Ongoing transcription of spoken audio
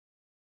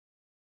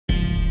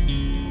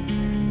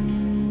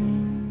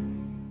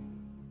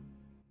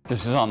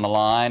This is On the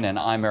Line, and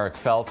I'm Eric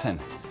Felton.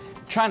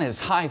 China's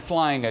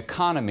high-flying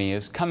economy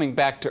is coming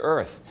back to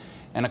earth,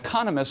 and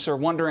economists are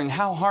wondering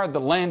how hard the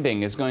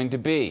landing is going to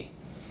be.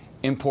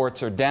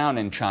 Imports are down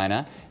in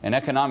China, and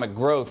economic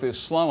growth is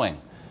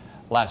slowing.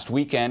 Last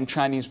weekend,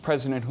 Chinese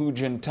President Hu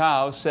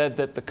Jintao said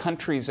that the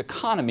country's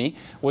economy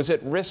was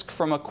at risk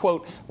from a,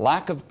 quote,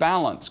 lack of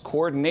balance,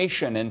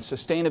 coordination, and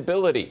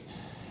sustainability.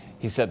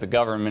 He said the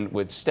government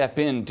would step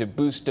in to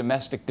boost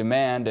domestic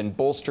demand and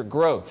bolster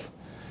growth.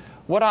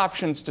 What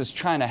options does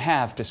China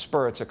have to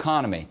spur its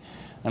economy?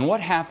 And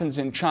what happens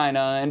in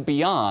China and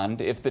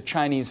beyond if the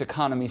Chinese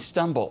economy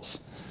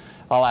stumbles?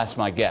 I'll ask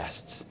my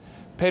guests.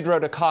 Pedro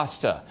da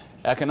Costa,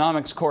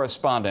 economics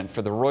correspondent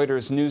for the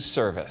Reuters News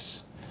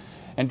Service.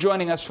 And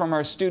joining us from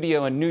our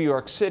studio in New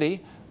York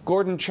City,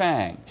 Gordon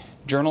Chang,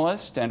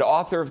 journalist and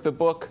author of the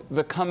book,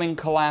 The Coming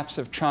Collapse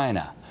of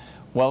China.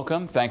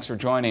 Welcome. Thanks for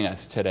joining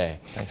us today.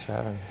 Thanks for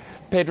having me.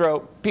 Pedro,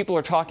 people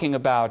are talking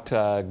about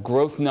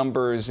growth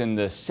numbers in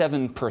the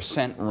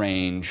 7%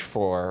 range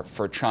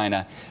for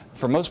China.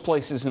 For most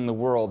places in the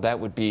world, that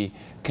would be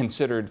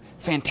considered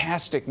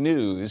fantastic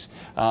news,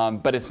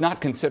 but it's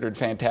not considered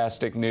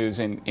fantastic news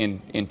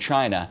in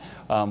China.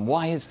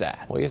 Why is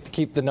that? Well, you have to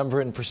keep the number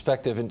in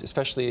perspective, and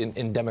especially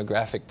in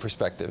demographic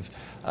perspective.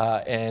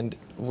 And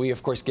we,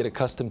 of course, get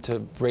accustomed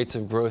to rates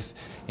of growth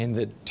in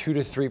the 2 to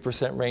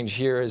 3% range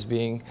here as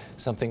being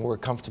something we're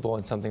comfortable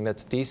and something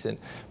that's decent.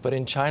 But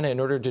in China,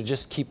 in order to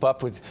just keep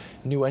up with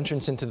new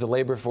entrants into the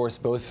labor force,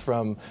 both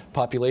from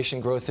population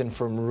growth and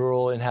from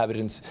rural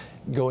inhabitants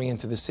going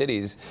into the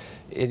cities,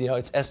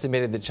 it's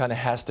estimated that China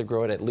has to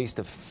grow at least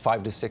a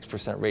 5 to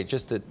 6% rate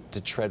just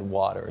to tread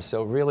water.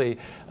 So really,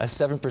 a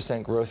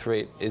 7% growth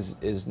rate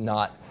is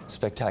not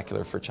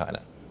spectacular for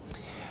China.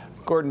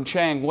 Gordon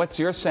Chang, what's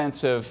your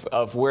sense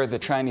of where the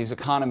Chinese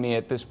economy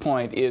at this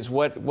point is?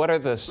 What are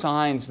the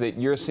signs that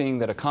you're seeing,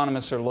 that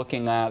economists are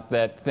looking at,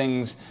 that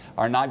things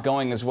are not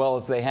going as well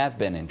as they have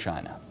been in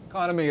China?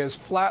 Economy has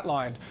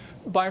flatlined.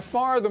 By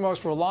far the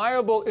most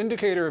reliable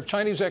indicator of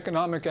Chinese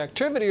economic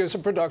activity is the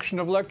production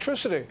of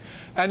electricity.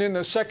 And in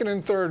the second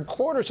and third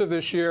quarters of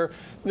this year,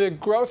 the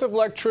growth of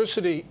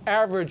electricity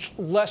averaged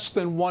less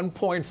than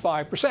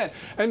 1.5%.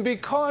 And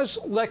because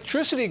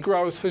electricity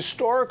growth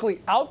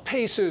historically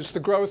outpaces the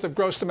growth of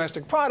gross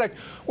domestic product,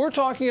 we're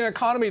talking an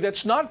economy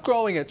that's not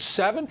growing at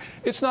 7,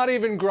 it's not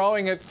even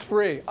growing at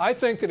 3. I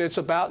think that it's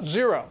about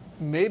 0.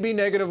 Maybe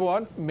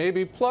 -1,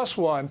 maybe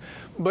 +1.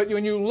 But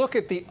when you look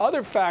at the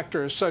other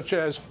factors, such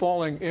as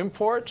falling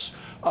imports,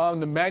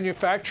 the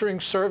manufacturing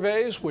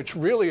surveys, which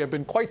really have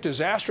been quite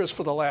disastrous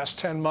for the last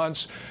 10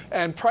 months,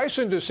 and price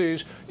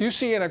indices, you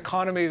see an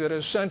economy that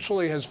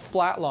essentially has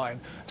flatlined.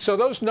 So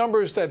those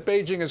numbers that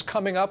Beijing is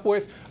coming up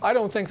with, I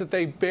don't think that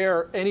they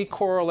bear any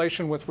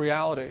correlation with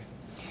reality.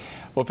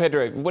 Well,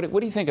 Pedro, what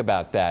do you think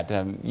about that?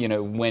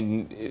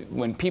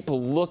 When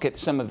people look at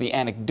some of the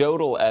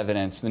anecdotal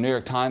evidence, the New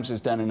York Times has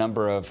done a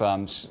number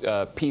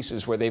of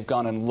pieces where they've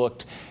gone and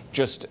looked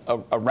just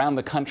around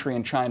the country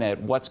in China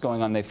at what's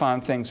going on. They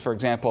found things, for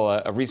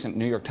example, a recent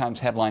New York Times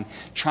headline,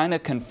 China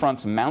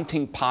confronts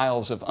mounting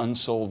piles of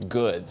unsold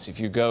goods. If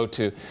you go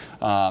to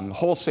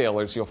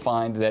wholesalers, you'll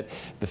find that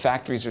the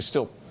factories are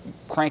still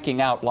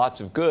cranking out lots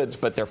of goods,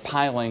 but they're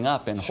piling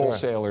up in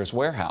wholesalers'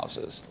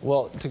 warehouses.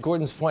 Well, to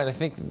Gordon's point, I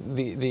think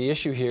the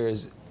issue here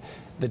is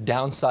the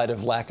downside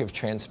of lack of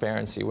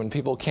transparency. When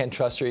people can't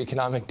trust your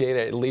economic data,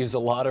 it leaves a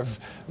lot of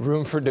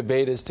room for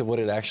debate as to what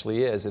it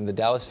actually is. And the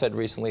Dallas Fed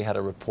recently had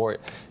a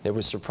report that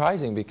was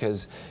surprising,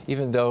 because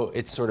even though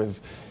it's sort of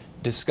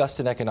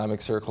discussed in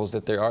economic circles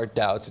that there are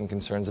doubts and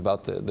concerns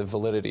about the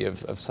validity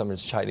of some of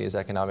its Chinese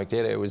economic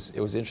data, it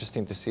was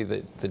interesting to see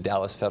that the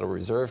Dallas Federal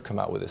Reserve come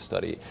out with a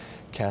study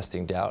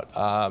casting doubt.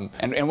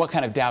 And what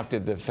kind of doubt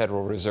did the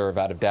Federal Reserve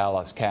out of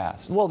Dallas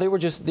cast? Well, they were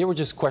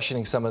just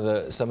questioning some of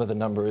the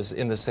numbers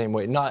in the same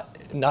way, not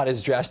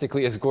as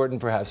drastically as Gordon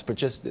perhaps, but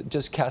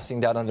just casting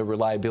doubt on the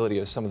reliability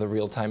of some of the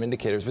real-time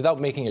indicators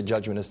without making a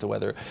judgment as to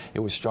whether it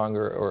was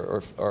stronger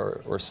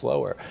or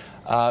slower.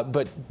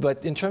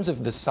 But in terms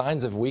of the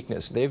signs of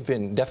weakness, they've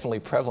been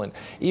definitely prevalent.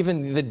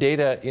 Even the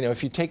data,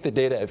 if you take the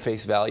data at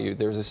face value,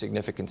 there's a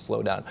significant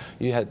slowdown.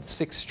 You had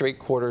 6 straight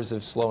quarters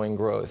of slowing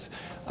growth.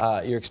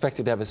 You're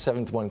expected to have a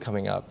 7th one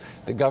coming up.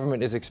 The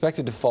government is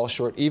expected to fall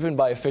short, even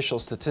by official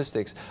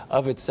statistics,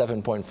 of its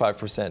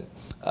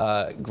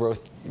 7.5%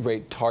 growth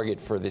rate target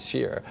for this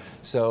year.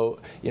 So,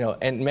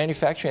 and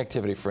manufacturing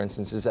activity, for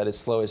instance, is at its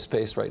slowest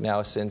pace right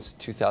now since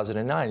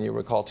 2009. You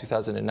recall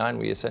 2009,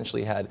 we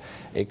essentially had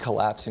a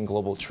collapse in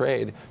global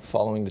trade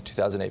following the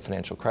 2008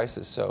 financial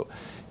crisis. So,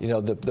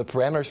 the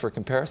parameters for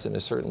comparison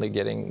is certainly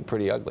getting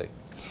pretty ugly.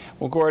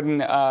 Well, Gordon,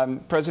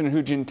 President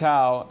Hu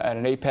Jintao at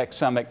an APEC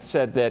summit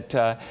said that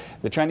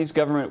the Chinese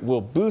government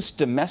will boost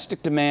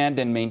domestic demand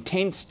and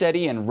maintain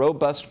steady and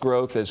robust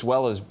growth as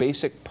well as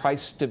basic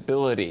price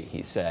stability,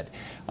 he said.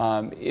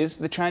 Is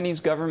the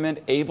Chinese government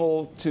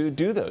able to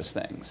do those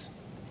things?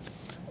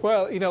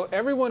 Well,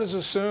 everyone has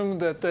assumed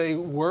that they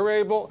were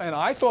able, and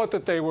I thought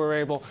that they were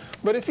able.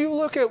 But if you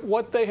look at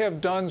what they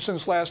have done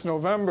since last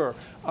November,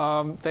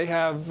 they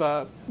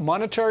have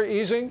monetary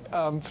easing,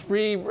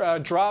 3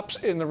 drops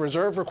in the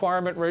reserve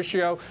requirement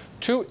ratio,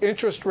 2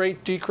 interest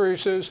rate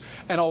decreases,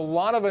 and a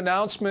lot of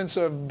announcements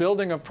of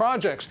building of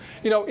projects.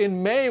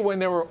 In May, when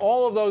there were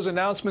all of those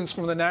announcements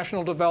from the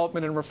National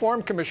Development and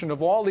Reform Commission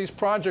of all these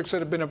projects that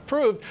have been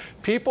approved,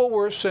 people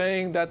were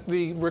saying that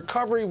the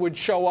recovery would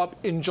show up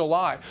in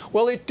July.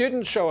 Well, it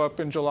didn't show up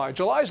in July.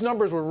 July's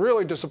numbers were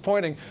really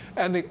disappointing,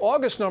 and the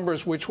August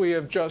numbers, which we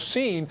have just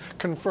seen,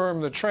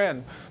 confirm the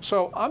trend.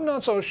 So I'm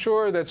not so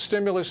sure that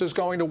stimulus is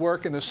going to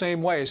work in the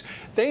same ways.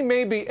 They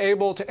may be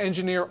able to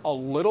engineer a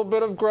little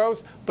bit of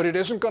growth, but it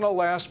isn't going to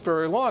last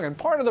very long. And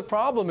part of the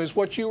problem is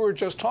what you were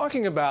just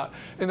talking about,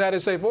 and that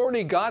is they've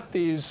already got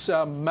these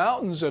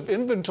mountains of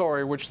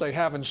inventory which they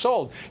haven't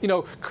sold.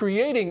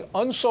 Creating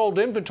unsold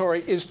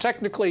inventory is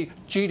technically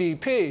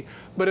GDP,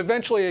 but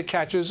eventually it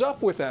catches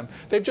up with them.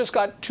 They've just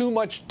got too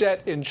much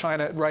debt in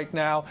China right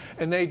now,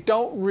 and they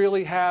don't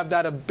really have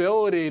that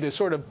ability to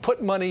sort of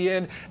put money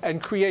in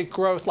and create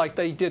growth like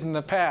they did in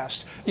the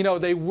past.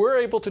 They were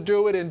able to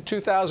do it in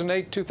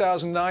 2008,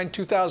 2009,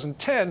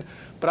 2010,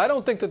 but I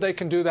don't think that they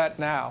can do that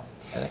now.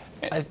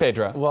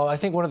 Pedro. Well, I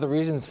think one of the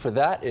reasons for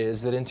that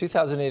is that in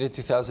 2008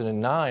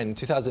 and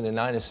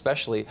 2009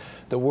 especially,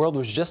 the world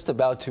was just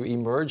about to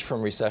emerge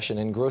from recession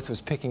and growth was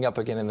picking up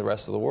again in the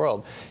rest of the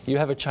world. You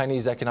have a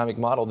Chinese economic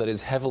model that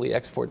is heavily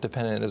export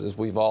dependent, as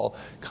we've all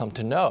come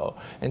to know.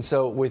 And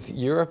so with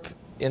Europe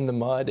in the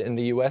mud and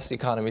the U.S.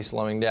 economy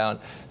slowing down,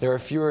 there are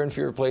fewer and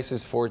fewer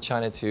places for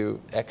China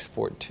to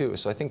export to.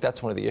 So I think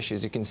that's one of the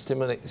issues. You can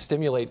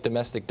stimulate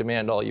domestic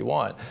demand all you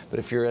want, but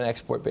if you're an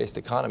export-based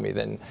economy,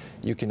 then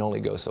you can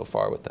only go so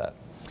far with that.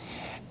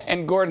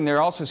 And Gordon,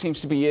 there also seems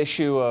to be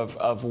issue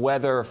of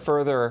whether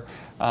further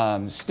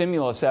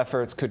stimulus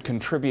efforts could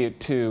contribute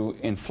to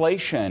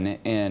inflation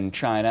in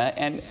China,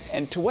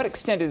 and to what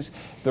extent is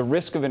the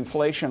risk of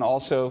inflation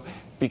also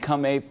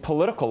become a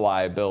political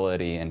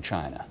liability in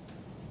China?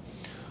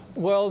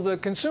 Well, the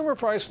consumer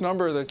price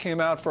number that came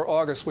out for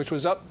August, which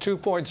was up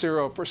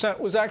 2.0%,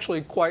 was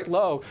actually quite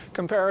low in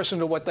comparison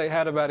to what they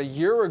had about a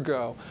year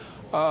ago.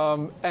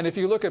 And if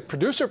you look at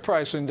producer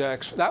price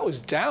index, that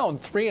was down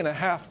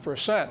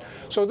 3.5%.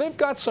 So they've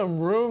got some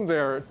room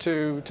there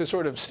to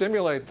sort of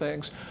stimulate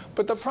things.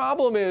 But the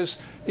problem is,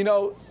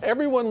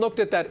 everyone looked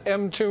at that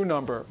M2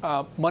 number,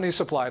 money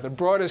supply, the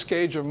broadest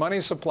gauge of money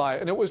supply,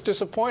 and it was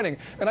disappointing.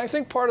 And I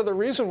think part of the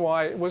reason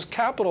why it was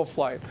capital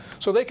flight.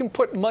 So they can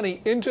put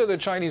money into the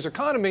Chinese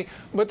economy,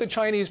 but the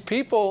Chinese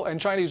people and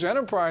Chinese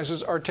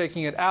enterprises are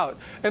taking it out.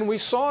 And we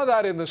saw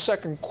that in the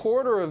second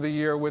quarter of the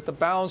year with the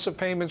balance of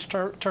payments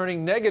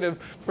turning negative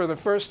for the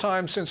first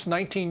time since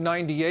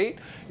 1998.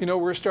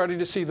 We're starting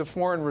to see the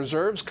foreign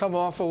reserves come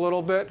off a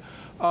little bit.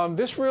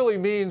 This really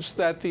means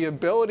that the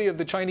ability of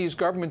the Chinese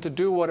government to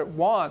do what it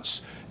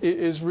wants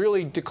is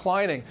really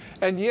declining.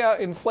 And yeah,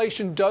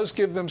 inflation does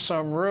give them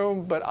some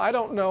room, but I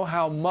don't know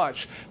how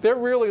much. They're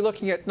really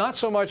looking at not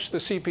so much the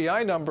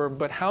CPI number,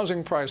 but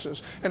housing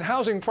prices. And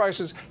housing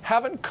prices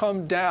haven't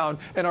come down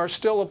and are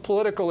still a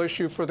political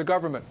issue for the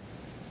government.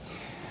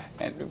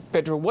 And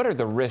Pedro, what are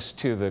the risks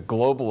to the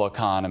global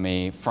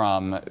economy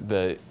from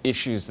the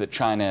issues that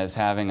China is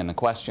having and the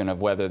question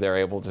of whether they're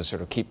able to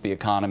sort of keep the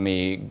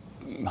economy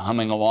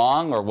humming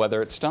along or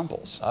whether it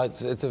stumbles?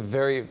 It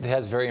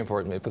has very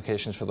important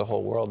implications for the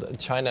whole world.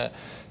 China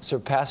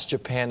surpassed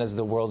Japan as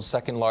the world's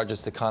second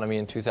largest economy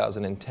in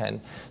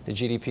 2010. The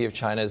GDP of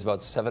China is about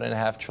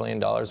 $7.5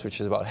 trillion, which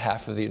is about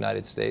half of the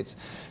United States.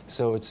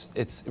 So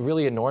it's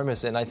really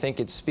enormous, and I think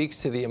it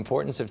speaks to the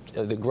importance of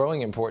the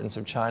growing importance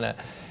of China,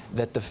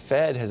 that the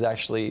Fed has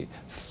actually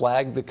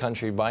flagged the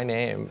country by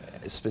name,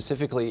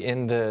 specifically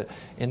in the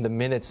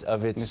minutes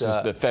of its. This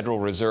is the Federal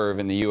Reserve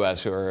in the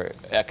U.S., who are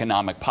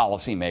economic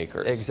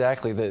policymakers.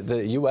 Exactly.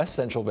 The U.S.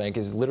 central bank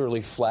is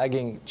literally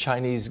flagging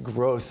Chinese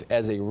growth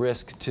as a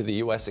risk to the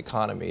U.S.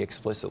 economy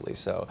explicitly.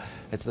 So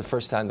it's the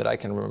first time that I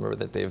can remember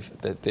that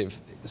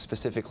they've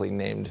specifically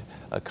named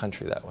a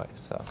country that way.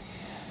 So.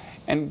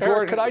 And Gordon,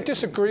 Eric, could I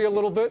disagree a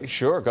little bit?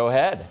 Sure, go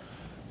ahead.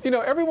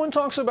 Everyone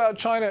talks about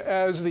China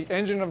as the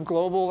engine of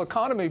global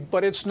economy,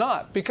 but it's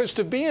not. Because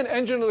to be an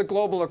engine of the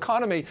global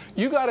economy,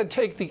 you got to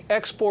take the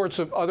exports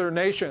of other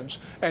nations.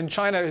 And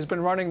China has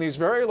been running these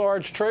very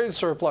large trade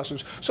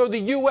surpluses. So the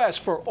U.S.,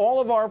 for all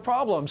of our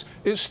problems,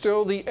 is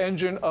still the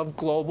engine of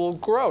global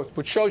growth,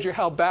 which shows you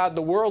how bad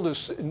the world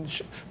is,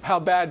 how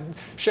bad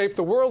shape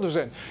the world is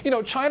in.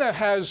 China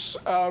has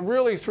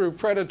really, through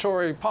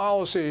predatory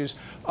policies,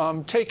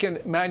 taken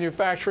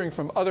manufacturing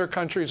from other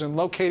countries and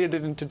located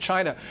it into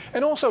China.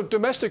 And also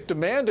domestic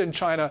demand in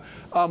China,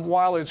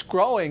 while it's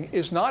growing,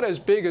 is not as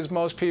big as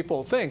most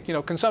people think.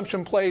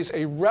 Consumption plays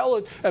a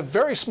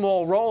very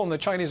small role in the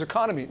Chinese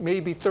economy,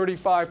 maybe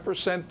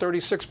 35%,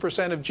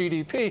 36% of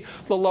GDP,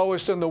 the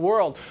lowest in the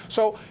world.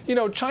 So,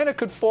 China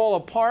could fall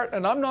apart,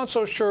 and I'm not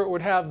so sure it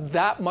would have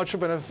that much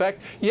of an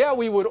effect. Yeah,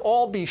 we would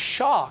all be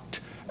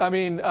shocked I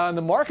mean,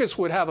 the markets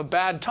would have a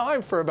bad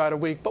time for about a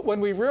week. But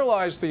when we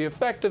realize the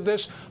effect of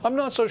this, I'm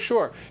not so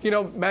sure. You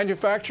know,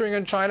 manufacturing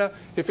in China,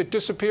 if it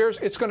disappears,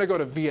 it's going to go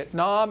to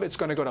Vietnam, it's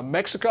going to go to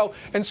Mexico,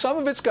 and some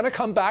of it's going to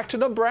come back to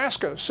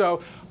Nebraska.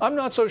 So I'm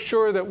not so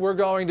sure that we're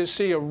going to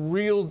see a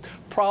real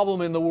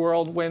problem in the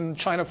world when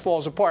China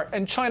falls apart.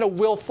 And China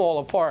will fall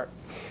apart.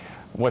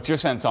 What's your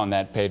sense on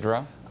that,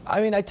 Pedro?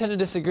 I mean, I tend to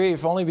disagree,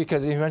 if only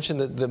because you mentioned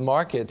the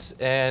markets.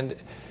 And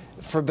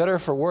for better or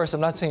for worse,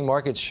 I'm not saying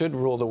markets should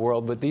rule the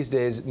world, but these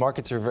days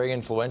markets are very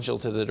influential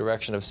to the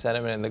direction of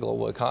sentiment in the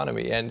global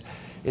economy. And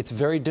it's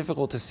very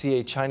difficult to see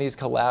a Chinese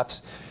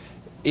collapse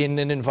in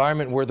an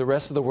environment where the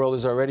rest of the world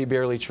is already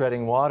barely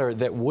treading water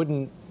that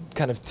wouldn't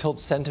kind of tilt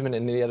sentiment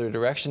in the other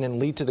direction and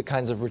lead to the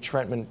kinds of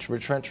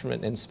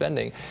retrenchment in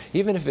spending.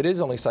 Even if it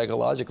is only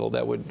psychological,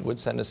 that would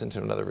send us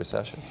into another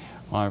recession.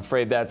 Well, I'm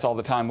afraid that's all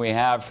the time we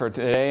have for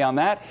today on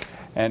that.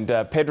 And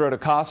Pedro da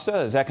Costa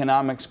is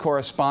economics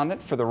correspondent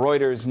for the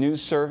Reuters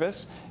News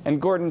Service, and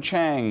Gordon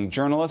Chang,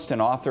 journalist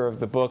and author of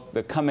the book,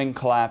 The Coming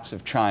Collapse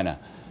of China.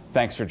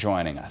 Thanks for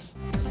joining us.